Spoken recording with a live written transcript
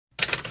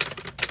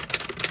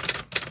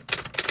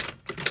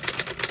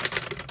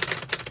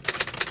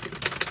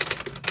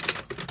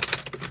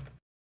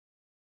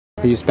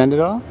You spend it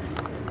all?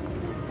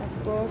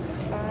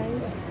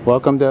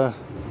 Welcome to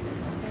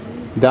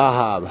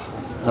Dahab,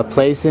 a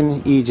place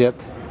in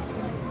Egypt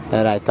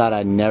that I thought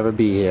I'd never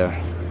be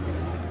here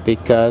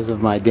because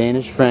of my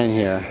Danish friend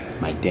here.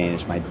 My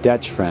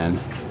Dutch friend.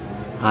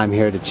 I'm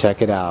here to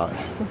check it out.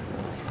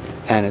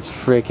 And it's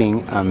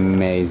freaking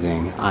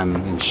amazing. I'm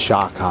in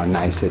shock how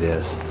nice it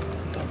is.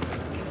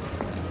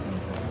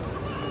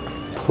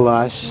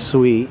 Plush,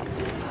 sweet,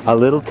 a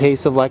little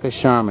taste of like a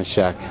Sharm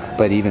el-Sheikh,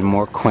 but even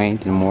more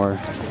quaint and more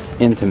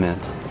intimate.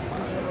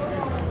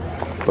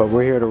 But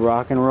we're here to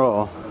rock and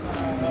roll.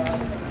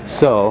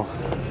 So,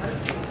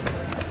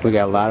 we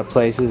got a lot of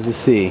places to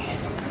see.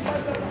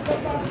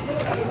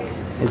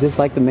 Is this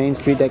like the main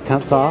street that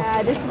comes off?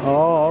 Yeah, this is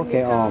oh,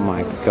 okay. Oh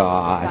my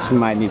gosh. We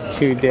might need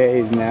 2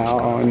 days now.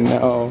 Oh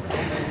no.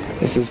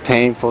 This is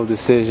painful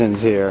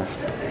decisions here.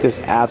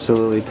 Just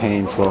absolutely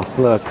painful.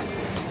 Look.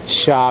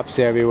 Shops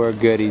everywhere,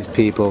 goodies,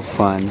 people,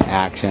 fun,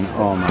 action.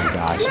 Oh my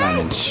gosh, I'm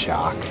in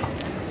shock.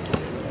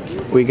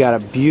 We got a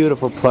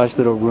beautiful plush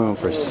little room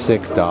for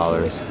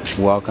 $6.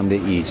 Welcome to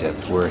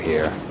Egypt. We're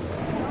here.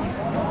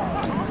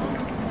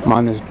 I'm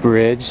on this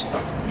bridge.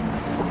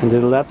 And to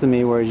the left of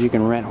me, where you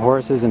can rent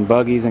horses and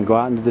buggies and go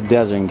out into the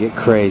desert and get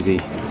crazy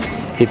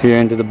if you're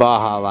into the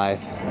Baja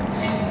life.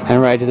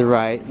 And right to the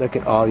right, look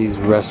at all these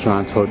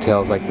restaurants,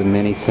 hotels like the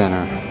mini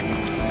center.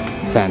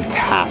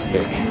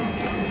 Fantastic.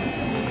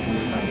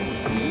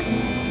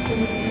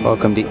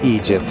 Welcome to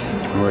Egypt.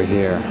 We're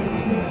here.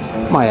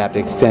 Might have to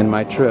extend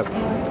my trip.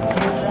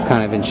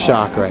 Kind of in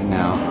shock right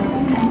now.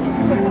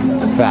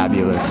 It's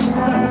fabulous.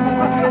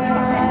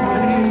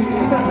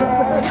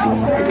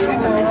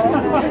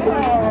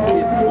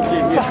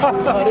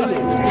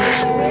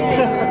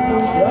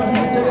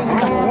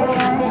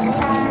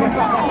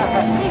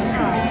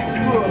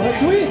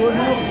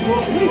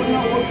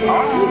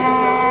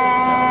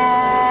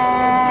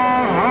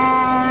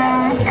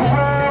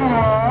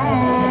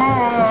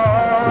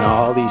 And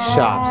all these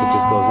shops, it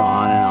just goes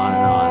on and on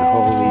and on.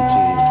 Holy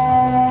jeez.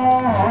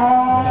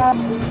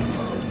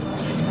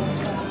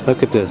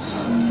 Look at this.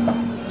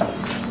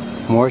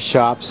 More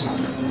shops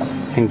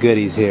and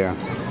goodies here.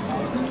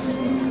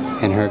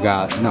 And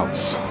Hurghada.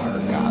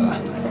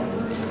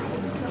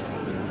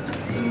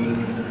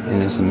 In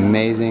this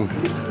amazing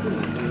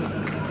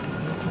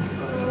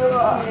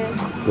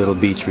little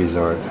beach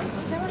resort.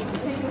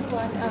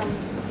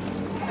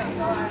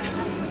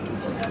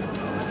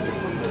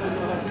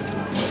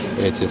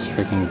 It's just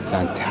freaking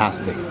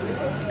fantastic.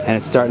 And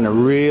it's starting to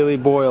really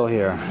boil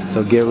here,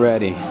 so get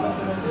ready. Look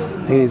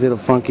at these little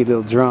funky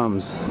little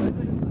drums.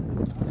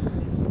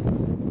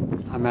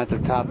 I'm at the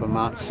top of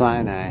Mount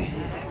Sinai,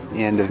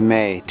 the end of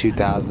May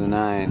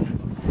 2009.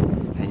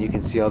 And you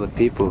can see all the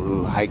people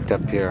who hiked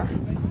up here.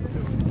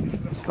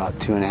 It's about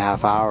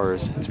 2.5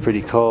 hours. It's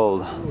pretty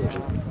cold.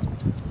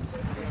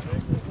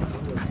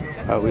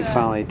 But we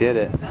finally did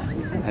it.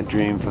 A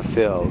dream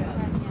fulfilled.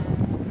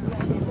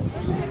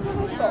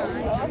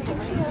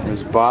 It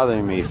was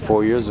bothering me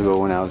 4 years ago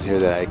when I was here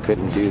that I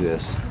couldn't do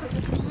this.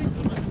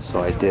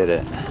 So I did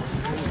it.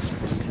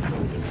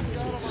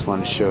 Just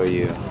want to show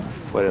you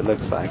what it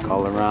looks like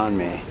all around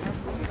me.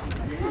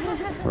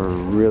 We're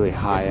really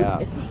high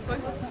up.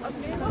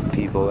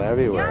 People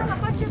everywhere.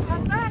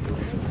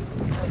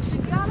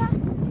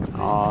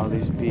 All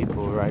these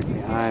people right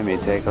behind me,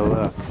 take a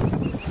look.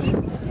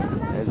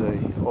 There's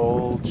an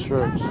old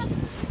church,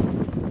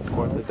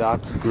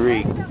 Orthodox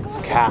Greek,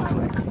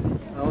 Catholic.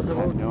 I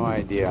have no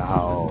idea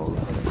how old,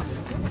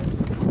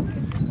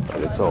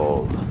 but it's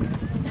old.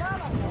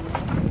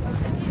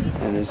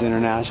 And there's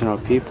international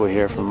people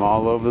here from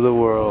all over the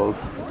world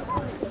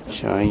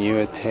showing you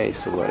a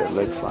taste of what it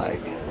looks like.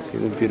 See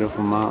the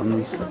beautiful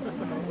mountains?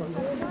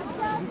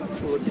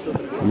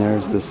 And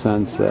there's the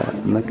sunset.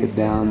 And look at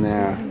down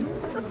there.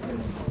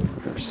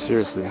 They're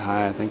seriously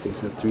high. I think they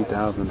said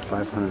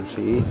 3,500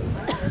 feet.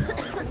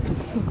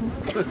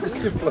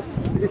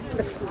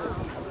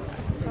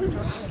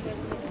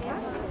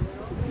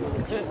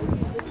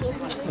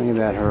 Look at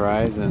that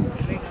horizon.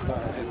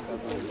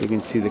 You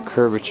can see the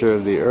curvature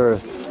of the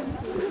earth.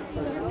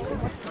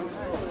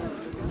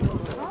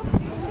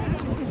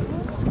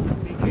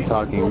 I'm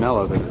talking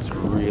mellow because it's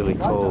really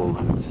cold.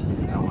 I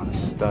don't want to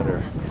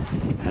stutter.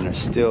 And there's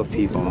still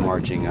people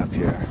marching up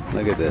here.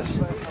 Look at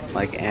this.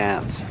 Like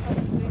ants.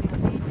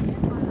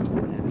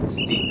 And it's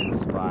steep in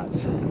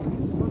spots.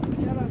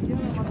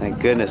 Thank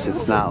goodness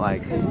it's not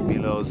like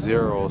below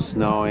zero,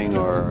 snowing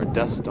or a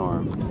dust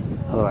storm.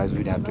 Otherwise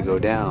we'd have to go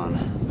down.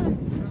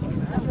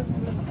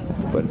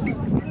 But it's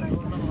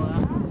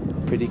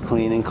pretty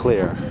clean and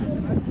clear.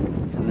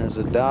 And there's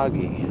a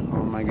doggy.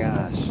 Oh my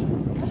gosh.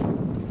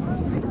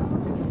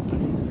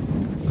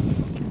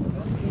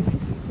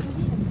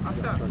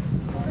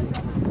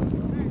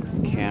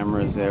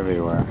 Cameras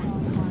everywhere.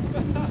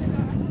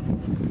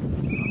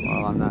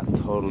 Well, I'm not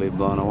totally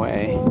blown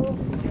away,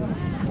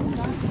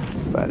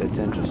 but it's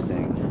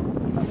interesting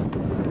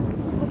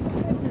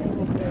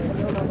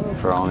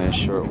for only a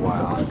short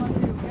while.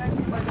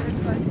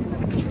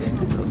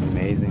 Those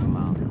amazing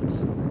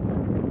mountains.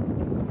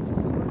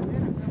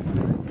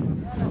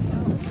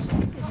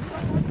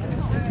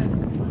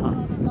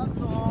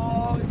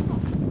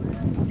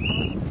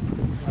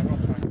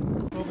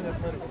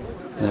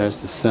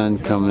 There's the sun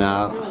coming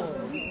out.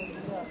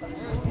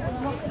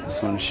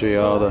 Just want to show you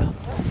all the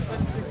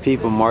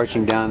people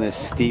marching down this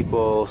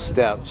steeple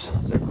steps.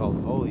 They're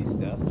called holy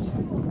steps.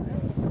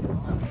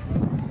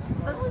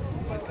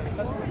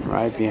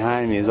 Right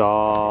behind me is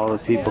all the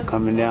people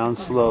coming down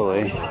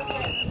slowly.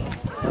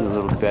 There's a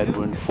little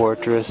Bedouin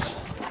fortress.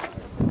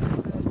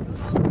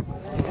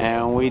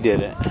 And we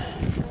did it.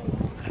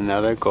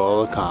 Another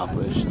goal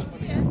accomplished.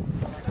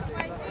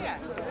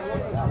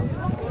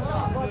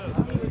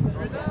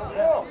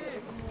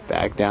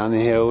 Back down the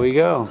hill we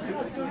go.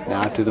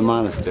 Now to the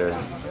monastery.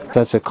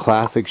 Such a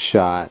classic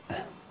shot.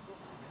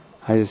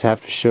 I just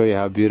have to show you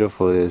how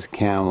beautiful it is.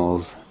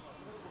 Camels.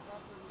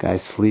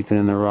 Guys sleeping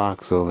in the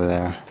rocks over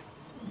there.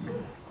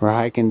 We're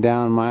hiking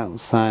down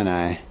Mount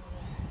Sinai,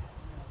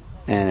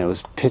 and it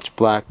was pitch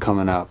black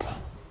coming up,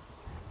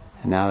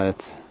 and now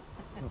that's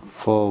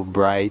full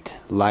bright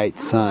light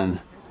sun.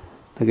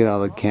 Look at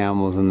all the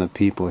camels and the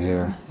people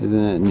here.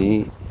 Isn't it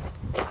neat?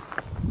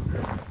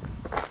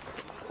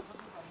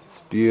 It's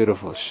a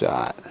beautiful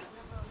shot.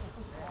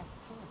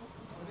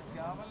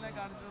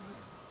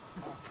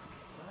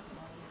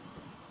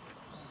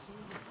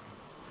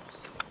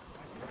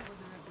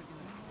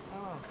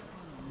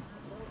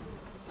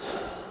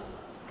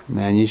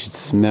 Man, you should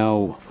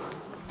smell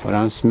what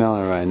I'm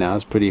smelling right now.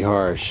 It's pretty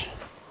harsh.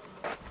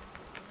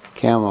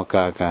 Camel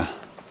caca.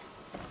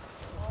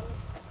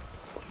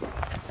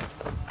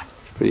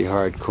 It's pretty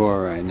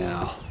hardcore right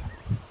now.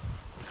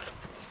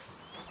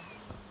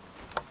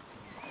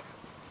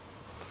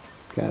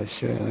 Gotta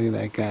show you. Look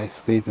at that guy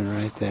sleeping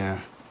right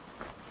there.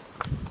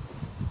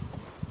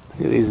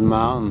 Look at these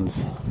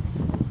mountains.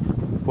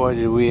 Boy,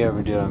 did we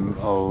ever do a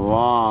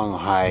long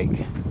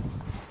hike.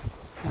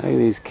 Look at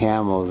these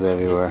camels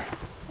everywhere.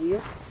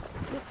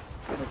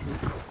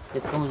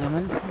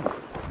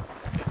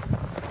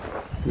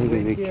 Look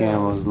at the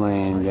camels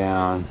laying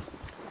down.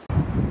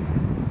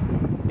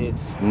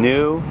 It's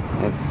new,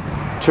 it's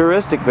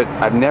touristic, but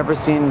I've never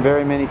seen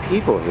very many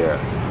people here.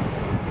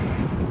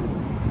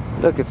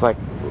 Look, it's like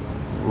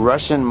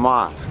Russian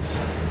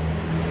mosques.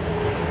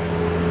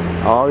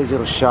 All these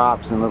little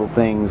shops and little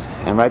things,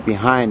 and right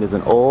behind is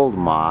an old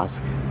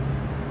mosque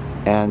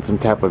and some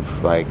type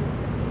of like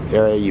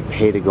area you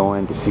pay to go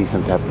in to see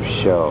some type of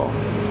show.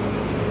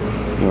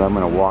 You know, I'm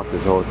going to walk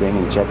this whole thing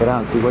and check it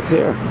out and see what's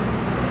here.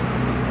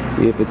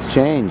 See if it's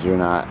changed or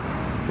not.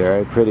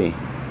 Very pretty.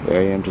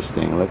 Very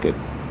interesting. Look at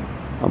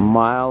a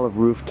mile of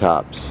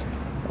rooftops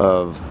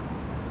of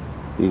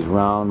these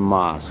round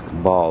mosque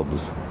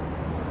bulbs.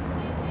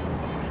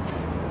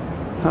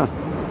 Huh.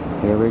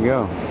 Here we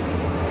go.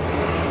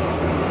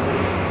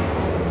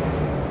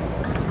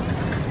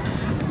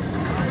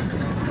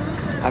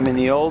 I'm in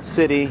the old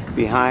city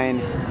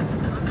behind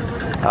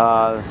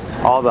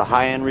all the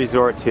high-end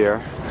resorts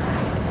here.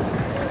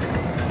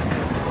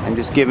 I'm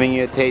just giving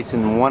you a taste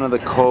in one of the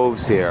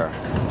coves here.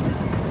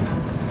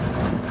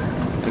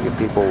 Look at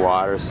people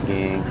water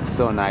skiing. It's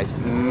so nice.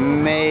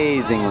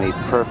 Amazingly,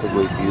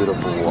 perfectly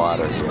beautiful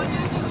water here.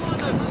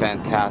 It's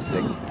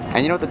fantastic.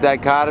 And you know what the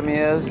dichotomy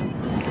is?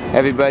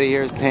 Everybody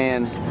here is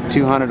paying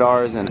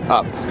 $200 and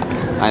up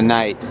a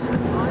night.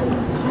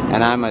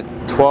 And I'm a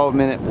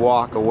 12-minute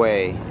walk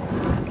away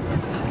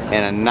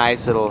in a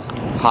nice little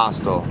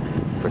hostel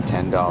for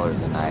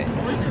 $10 a night.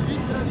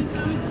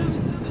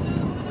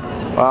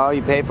 Well,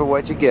 you pay for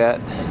what you get.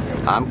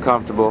 I'm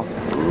comfortable,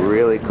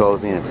 really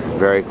cozy, and it's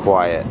very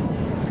quiet.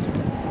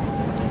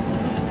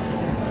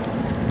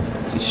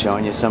 Just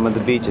showing you some of the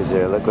beaches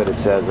here. Look what it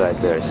says right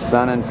there.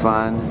 Sun and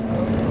Fun,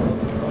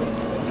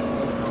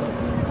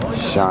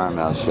 Sharm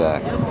El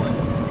Sheikh.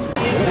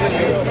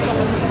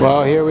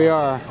 Well, here we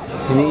are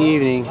in the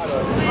evening.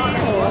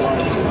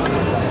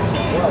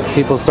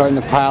 People starting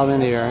to pile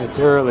in here. It's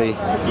early.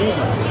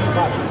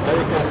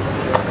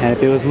 And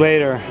if it was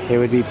later, it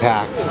would be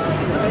packed.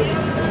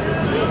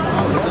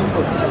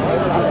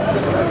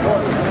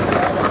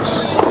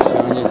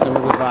 Showing you some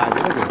of the vibe.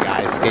 Look at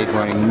guys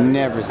skateboarding.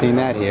 Never seen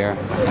that here.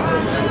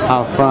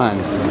 How fun.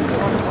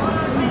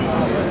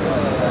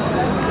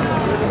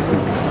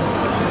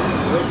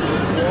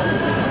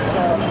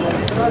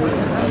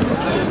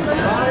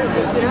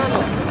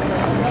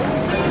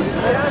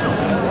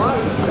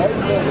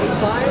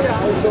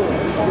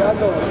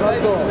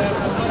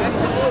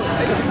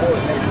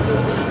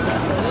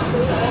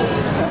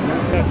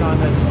 Check on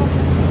this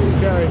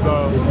ferry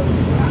boat.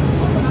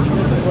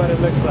 This is what it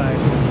looks like.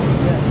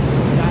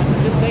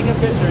 Just take a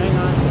picture, hang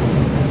on.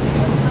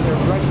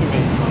 They're rushing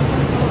me.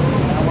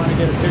 I want to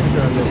get a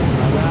picture of this.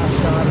 My last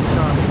shot of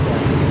Sharm.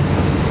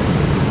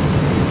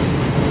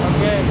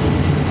 Okay.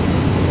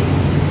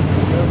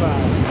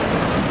 Goodbye.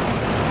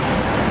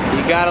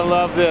 You gotta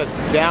love this.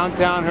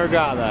 Downtown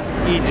Hurghada,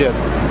 Egypt.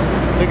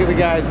 Look at the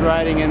guys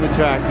riding in the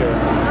tractor.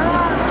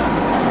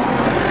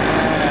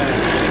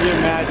 Can you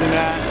imagine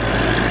that?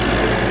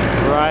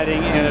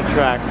 Riding in a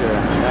tractor.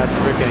 That's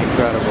freaking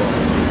incredible.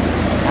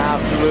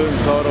 Absolute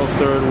total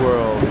third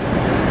world.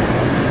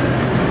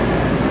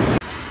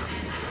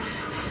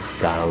 Just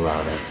gotta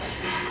love it.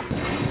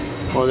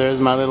 Well, there's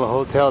my little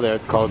hotel there.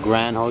 It's called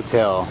Grand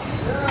Hotel.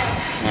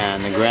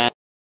 And the Grand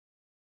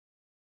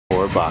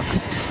 $4.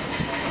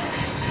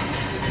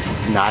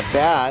 Not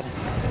bad.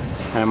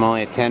 And I'm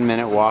only a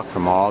 10-minute walk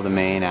from all the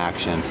main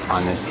action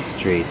on this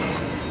street.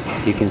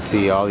 You can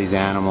see all these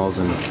animals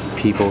and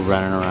people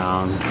running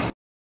around.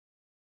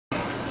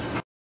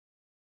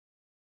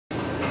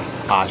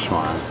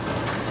 Aswan.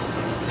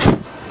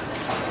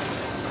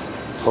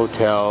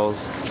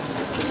 Hotels,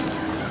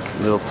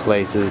 little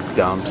places,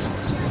 dumps.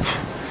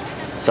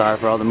 Sorry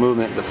for all the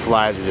movement. The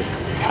flies are just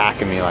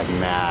attacking me like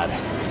mad.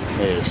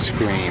 Ready to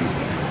scream.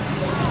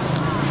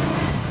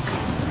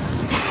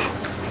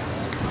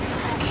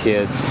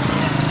 Kids,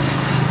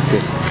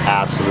 just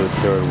absolute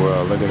third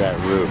world. Look at that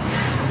roof.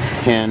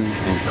 Tin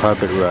and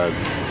carpet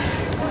rugs.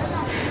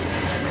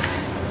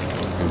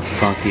 And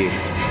funky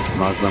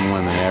Muslim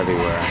women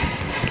everywhere.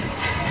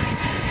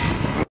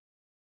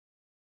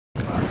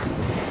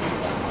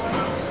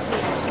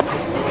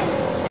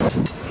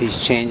 He's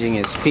changing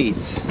his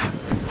feet.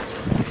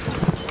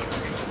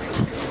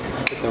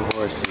 Look at the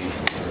horsey.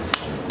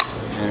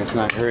 And it's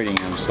not hurting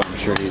him, so I'm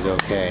sure he's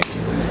okay.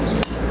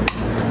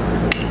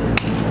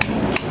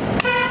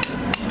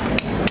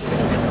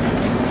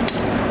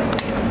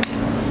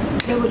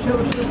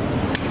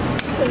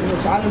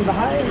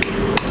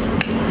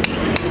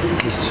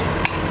 This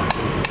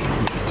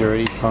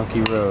dirty,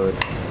 funky road.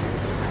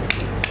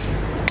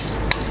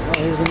 Oh,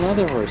 here's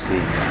another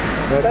horsey.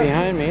 Right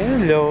behind me.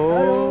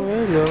 Hello,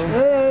 hello.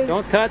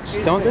 Don't touch,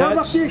 don't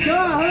touch. You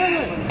guys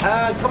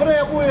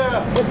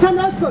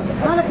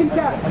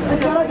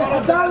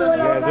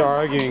are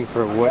arguing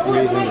for what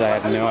reasons, I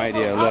have no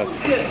idea. Look.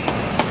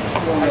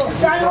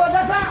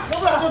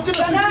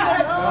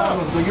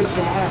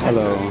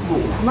 Hello.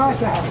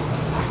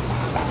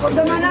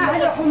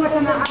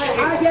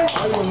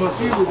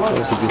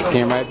 Horsey just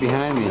came right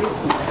behind me.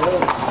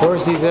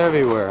 Horsies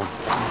everywhere.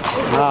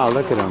 Wow,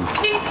 look at them.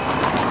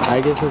 I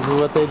guess this is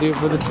what they do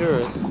for the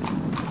tourists.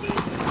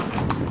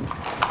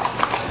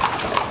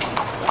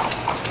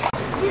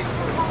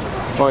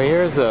 Well,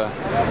 here's a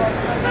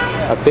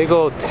big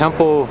old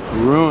temple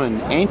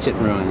ruin, ancient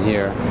ruin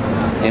here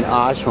in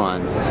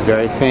Aswan. It's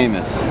very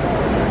famous.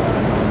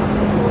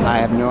 I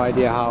have no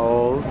idea how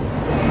old.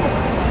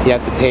 You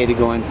have to pay to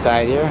go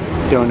inside here.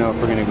 Don't know if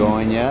we're going to go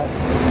in yet.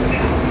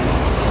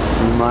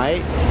 We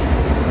might.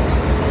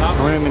 I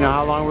don't even know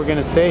how long we're going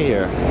to stay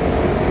here.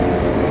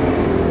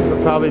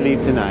 We'll probably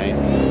leave tonight.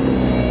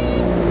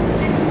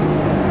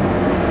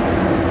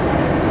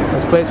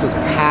 This place was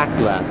packed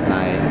last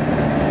night.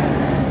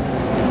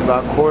 It's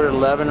about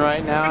 11:15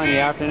 right now in the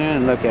afternoon,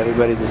 and look,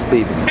 everybody's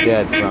asleep. It's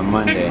dead for a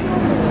Monday.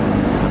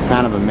 I'm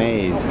kind of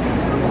amazed.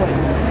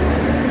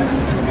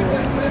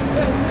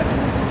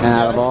 And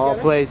out of all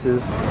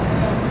places,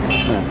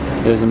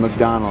 there's a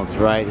McDonald's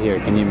right here.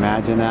 Can you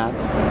imagine that?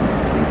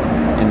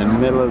 In the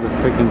middle of the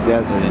freaking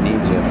desert in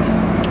Egypt.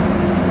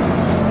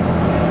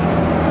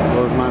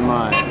 Blows my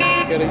mind.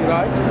 Getting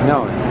right?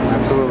 No,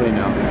 absolutely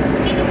no.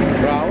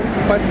 Brown,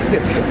 but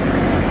different.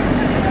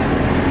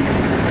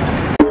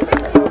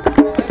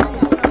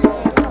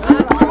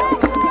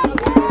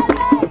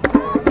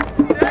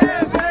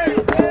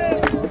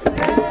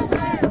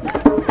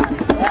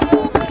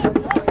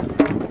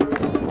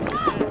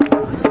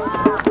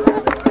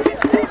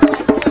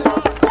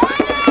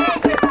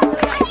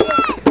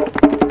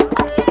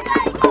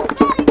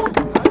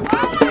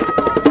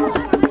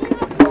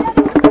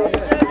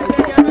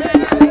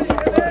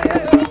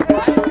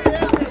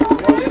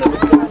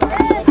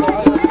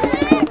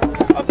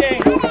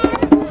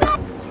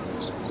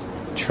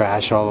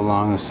 Trash all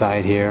along the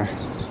side here.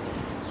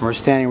 We're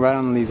standing right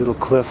on these little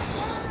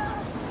cliffs,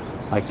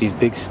 like these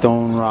big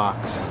stone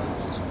rocks.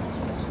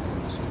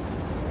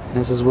 And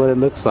this is what it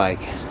looks like.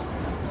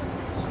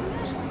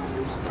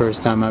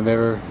 First time I've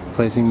ever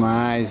placing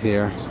my eyes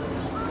here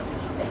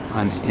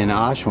in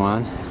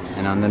Aswan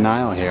and on the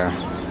Nile here.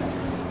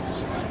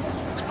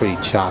 It's pretty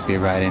choppy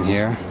right in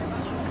here.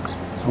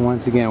 And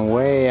once again,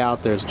 way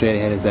out there straight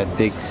ahead is that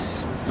big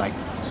like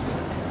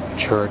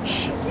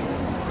church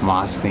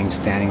mosque thing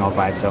standing all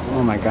by itself.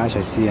 Oh my gosh,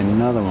 I see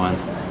another one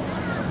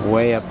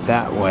way up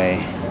that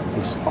way,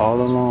 just all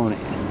alone.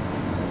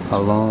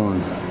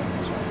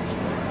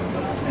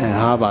 And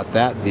how about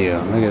that view?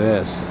 Look at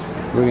this.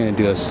 We're gonna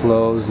do a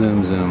slow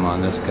zoom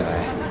on this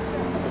guy.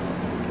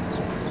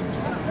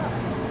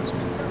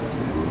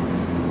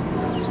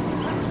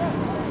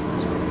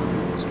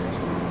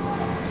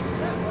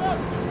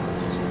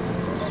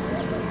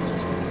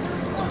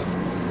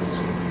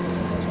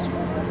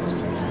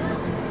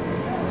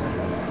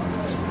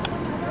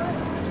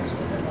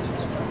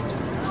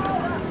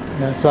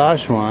 That's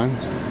Aswan,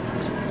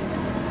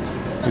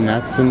 and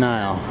that's the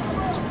Nile.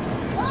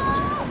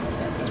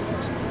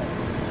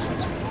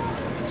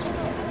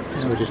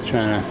 And we're just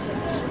trying to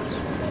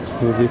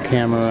move the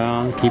camera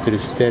around, keep it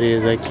as steady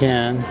as I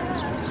can.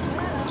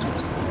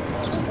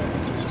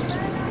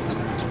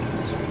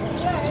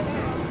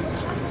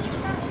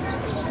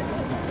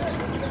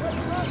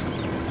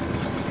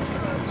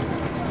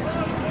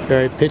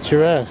 Very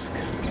picturesque.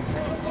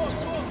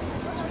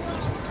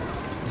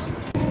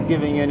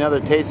 giving you another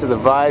taste of the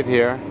vibe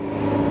here.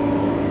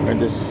 We're at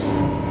this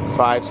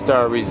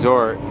 5-star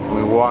resort.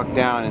 We walk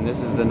down and this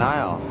is the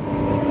Nile.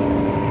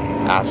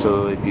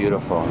 Absolutely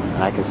beautiful.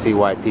 And I can see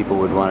why people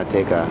would want to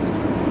take a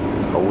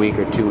week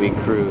or 2-week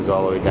cruise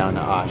all the way down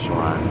to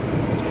Aswan.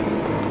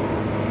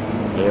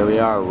 Here we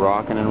are,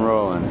 rocking and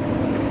rolling.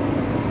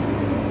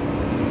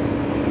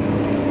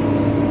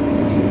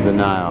 This is the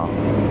Nile.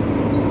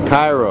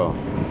 Cairo,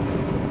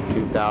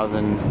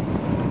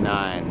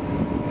 2009.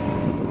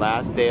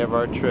 Last day of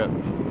our trip.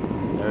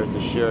 There's the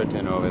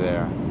Sheraton over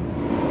there.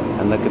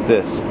 And look at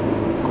this.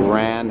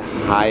 Grand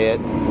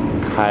Hyatt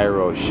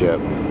Cairo ship.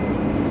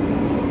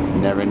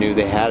 Never knew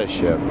they had a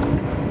ship.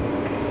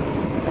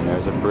 And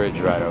there's a bridge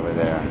right over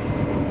there.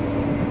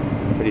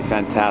 Pretty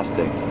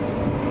fantastic.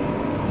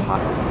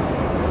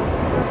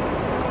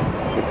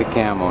 Look at the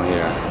camel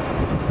here.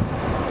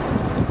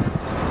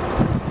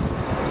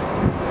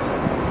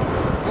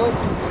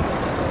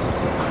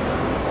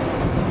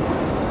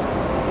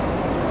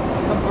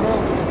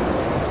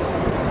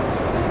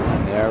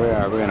 And there we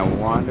are. We're going to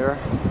wander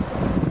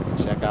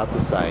and check out the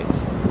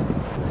sights.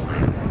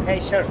 Hey,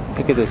 sir.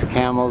 Look at this,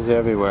 camels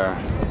everywhere.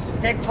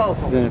 Take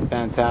photo. Isn't it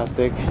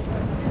fantastic?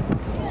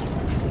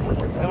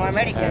 From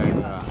America. There we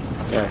go.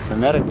 Yes,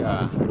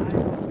 America.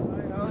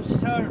 Oh,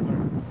 sir.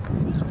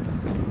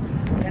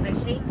 Can I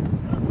see?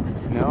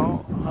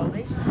 No? All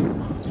this?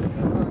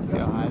 See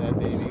how high that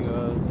baby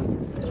goes?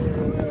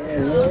 There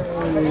you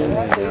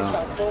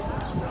go.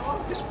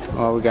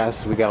 Well, we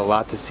got a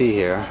lot to see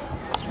here.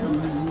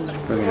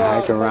 We're gonna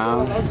hike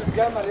around.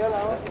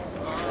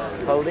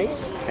 Hold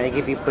this. Can I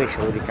give you a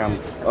picture? Will become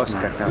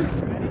Oscar now.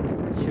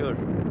 Sure.